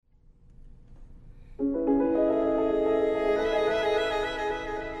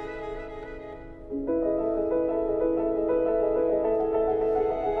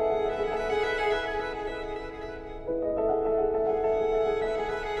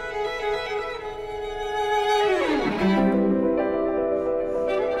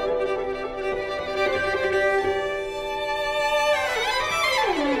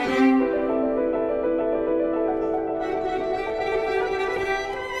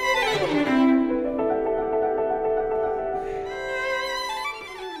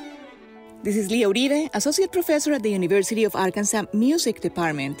This is Lia Uribe, Associate Professor at the University of Arkansas Music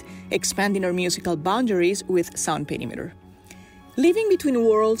Department, expanding our musical boundaries with Sound Perimeter. Living between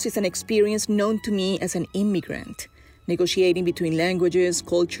worlds is an experience known to me as an immigrant, negotiating between languages,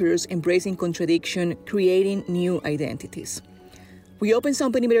 cultures, embracing contradiction, creating new identities. We open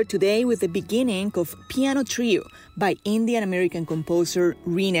Sound Perimeter today with the beginning of Piano Trio by Indian-American composer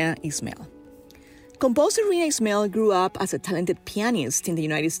Reena Esmail. Composer Reena Esmail grew up as a talented pianist in the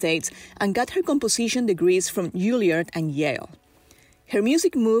United States and got her composition degrees from Juilliard and Yale. Her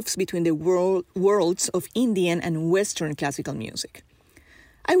music moves between the worlds of Indian and Western classical music.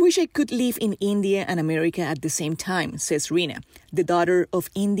 I wish I could live in India and America at the same time, says Reena, the daughter of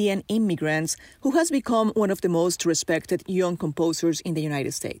Indian immigrants who has become one of the most respected young composers in the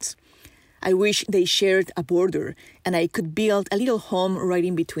United States. I wish they shared a border and I could build a little home right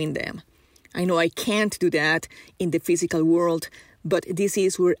in between them. I know I can't do that in the physical world, but this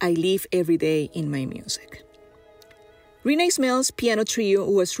is where I live every day in my music. Reena Esmail's Piano Trio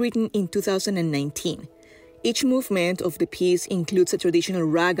was written in 2019. Each movement of the piece includes a traditional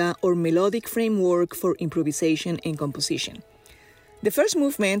raga or melodic framework for improvisation and composition. The first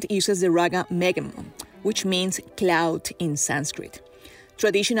movement uses the raga Megam, which means cloud in Sanskrit.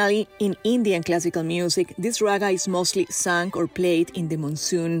 Traditionally, in Indian classical music, this raga is mostly sung or played in the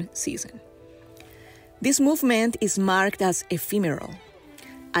monsoon season. This movement is marked as ephemeral.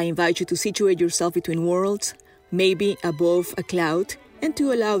 I invite you to situate yourself between worlds, maybe above a cloud, and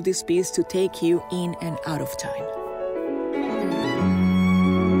to allow this piece to take you in and out of time.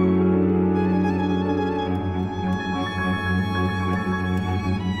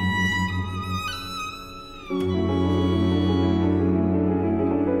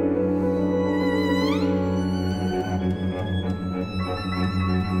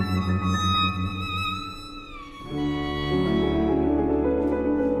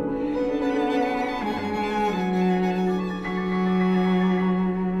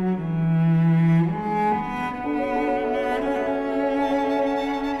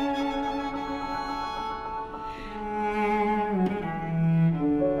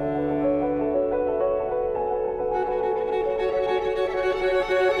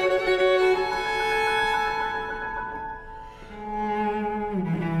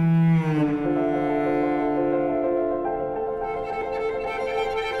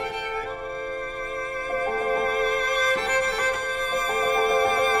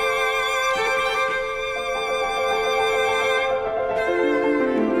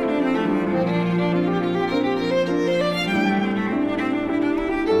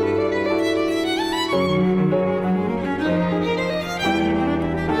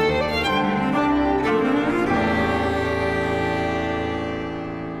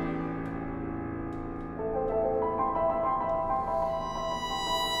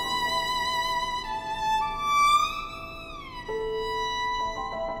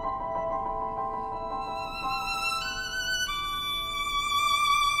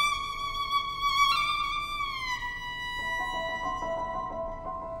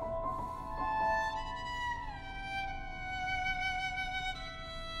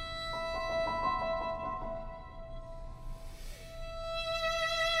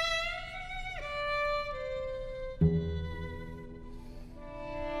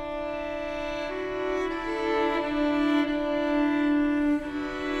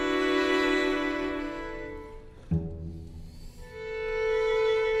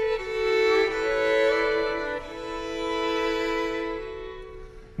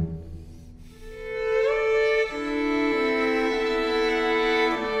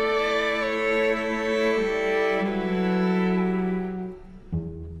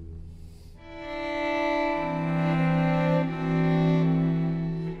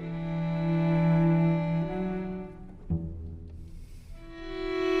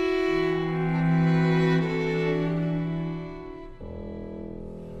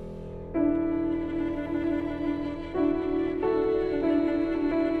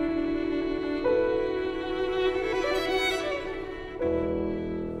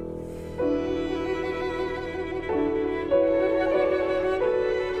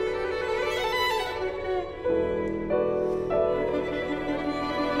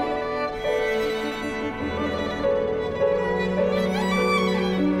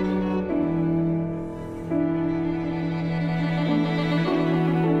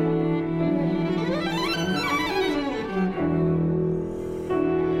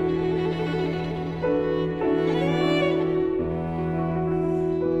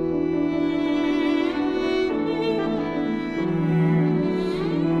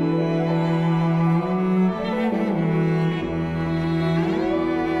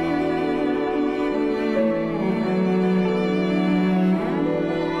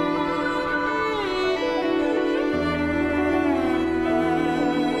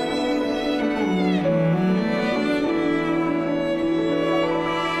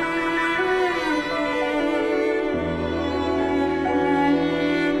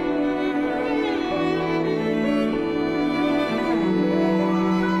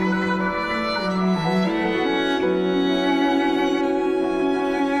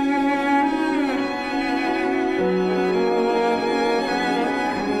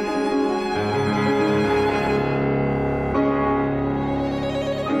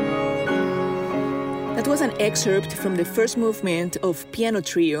 was an excerpt from the first movement of Piano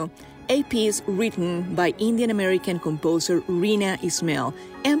Trio, a piece written by Indian-American composer Reena Esmail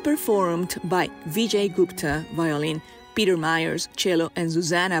and performed by Vijay Gupta, violin, Peter Myers, cello, and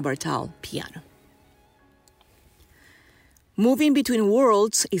Susanna Bartal, piano. Moving Between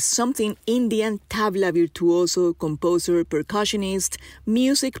Worlds is something Indian tabla virtuoso, composer, percussionist,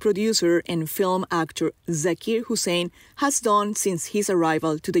 music producer, and film actor Zakir Hussain has done since his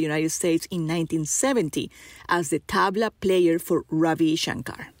arrival to the United States in 1970 as the tabla player for Ravi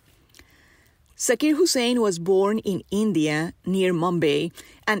Shankar. Zakir Hussain was born in India near Mumbai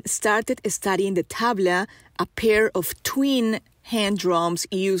and started studying the tabla, a pair of twin hand drums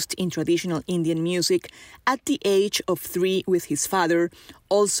used in traditional Indian music, at the age of 3 with his father,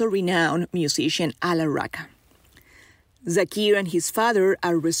 also renowned musician Ala Raka. Zakir and his father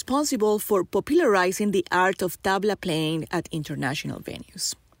are responsible for popularizing the art of tabla playing at international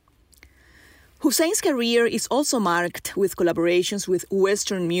venues. Hussain's career is also marked with collaborations with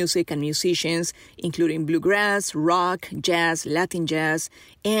Western music and musicians, including bluegrass, rock, jazz, Latin jazz,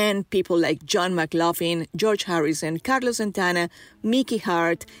 and people like John McLaughlin, George Harrison, Carlos Santana, Mickey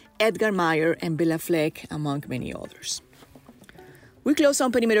Hart, Edgar Meyer, and Bela Fleck, among many others. We close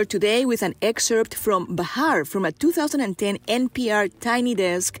on Perimeter today with an excerpt from Bahar from a 2010 NPR Tiny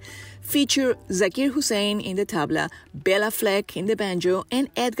Desk feature Zakir Hussain in the tabla, Bela Fleck in the banjo, and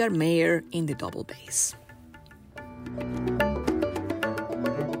Edgar Meyer in the double bass.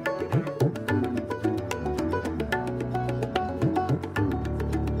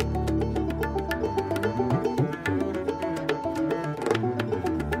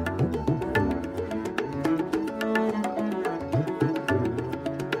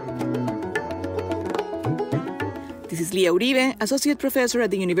 This is Lia Uribe, Associate Professor at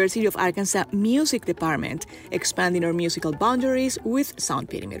the University of Arkansas Music Department, expanding our musical boundaries with Sound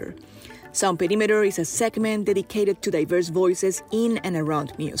Perimeter. Sound Perimeter is a segment dedicated to diverse voices in and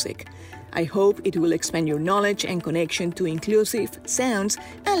around music. I hope it will expand your knowledge and connection to inclusive sounds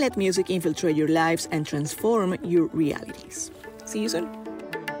and let music infiltrate your lives and transform your realities. See you soon.